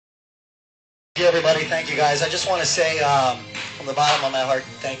you, everybody. Thank you, guys. I just want to say from the bottom of my heart,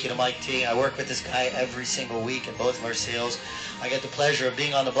 thank you to Mike T. I work with this guy every single week in both of our sales. I get the pleasure of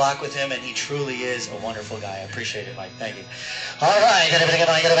being on the block with him, and he truly is a wonderful guy. I appreciate it, Mike. Thank you. All right.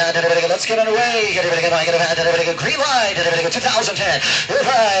 Let's get underway. Green light. 2010.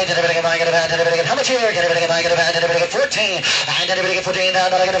 Right. How much here? 14. And 14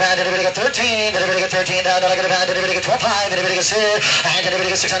 down. 13. 13 down. 12. 5.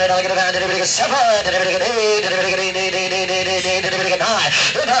 600. 7. 7. 8. 9.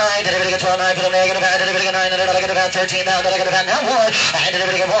 13 down, and then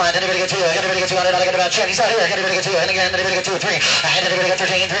we get 1, then we get 2, and then we get 200, I'll get about 10, he's out here, and then we get 2, and again, then we get 2, 3, and then we get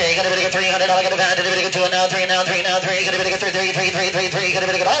 13, 3, and then we get 300, I'll get about, and then we get 2, and now 3, now 3, now 3, and then we get 3, 3, 3, 3, 3, 3, and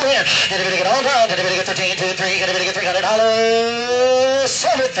then we get all here, and then we get all down, and then we get 13, 2, 3, and then we get $300,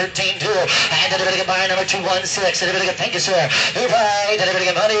 sold it 13, 2, and then we get buyer number 216, and then we get, thank you, sir, right, and then we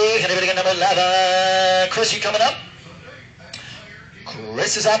get money, and then we get number 11, Chris, you coming up?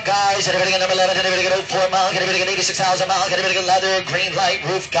 Chris is up, guys. Anybody get number 11? Anybody get 04 mile? Anybody get 86,000 miles? Anybody get leather, green light,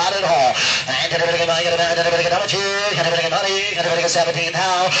 roof? Got it all. And anybody get money? Anybody get how much here? Anybody get money? Anybody get 17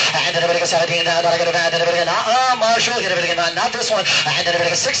 now? And anybody get 17 now? Anybody get Marshall? Anybody get not this one? And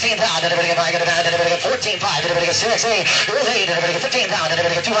anybody get 16 pounds? Anybody get money? Anybody get 14 5? Anybody get 6 8? Here's 8. Anybody get 15 pounds?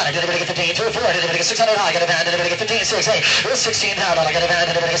 Anybody get 200? Anybody get 15 2 4? Anybody get 600 high? Anybody get 15 6 8? Here's 16 pounds.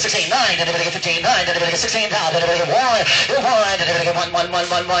 Anybody get 16 9? Anybody get 15 9? Anybody get 16 pounds? Anybody get 1 1? Anybody get 1 1 1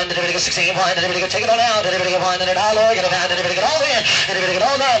 1 1? Anybody get 16 1? Anybody get take it on out? Anybody get $100? Get a pound? Anybody get all in? Anybody get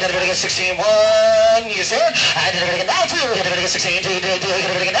all nine? Anybody get 16 1? You see it? And anybody get now 2? Anybody get 16 2?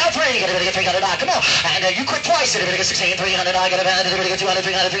 Anybody get now 3? Anybody get 300? Come on! And you quit twice. Anybody get 16 300? Get a pound? Anybody get 200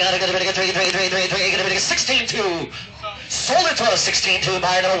 300 300? Anybody get 3 3 3 3 3? Anybody get 16 2? Sold it to us 16 2.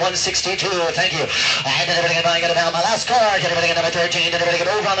 Buyer number 162. Thank you. And anybody get buying? Get a pound? My last card. Anybody get number 13? Anybody get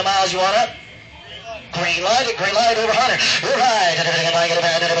over on the miles? You want it? Green light over 100. You're right. Anybody get money, get a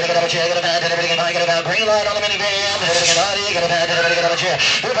pound, anybody get a chair, get a pound, anybody get money, get a pound. Green light on the minivan. Anybody get money, get a pound, anybody get a chair.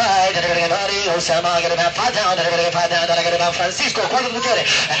 You're right. Anybody get money, Osama, get a pound, 5 pound, anybody get 5 pound, I get a pound, Francisco, Cuarto de Lucere.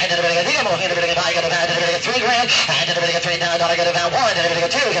 And anybody get Digamo, anybody get money, get a pound, anybody get 3 grand, and anybody get 3 pound, I get a pound, 1, anybody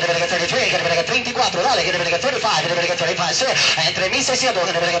get 2, anybody get 33, anybody get 34, dale, anybody get 35, anybody get 35, sir, and 3,600,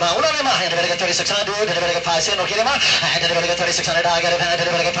 anybody get 1 más, anybody get 3,600, anybody get 5, no quiere más, and anybody get 3,600, I get a pound,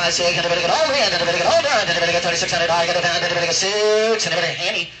 anybody get 5, anybody get all in, anybody get all done, anybody get 3,600, I get a pound, anybody get 6, anybody get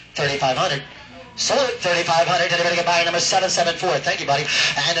Annie, 3,500. Sold it 3,500. Anybody get buy number 774? Thank you, buddy.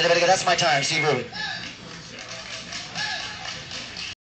 And anybody get, that's my time, Steve Rubin.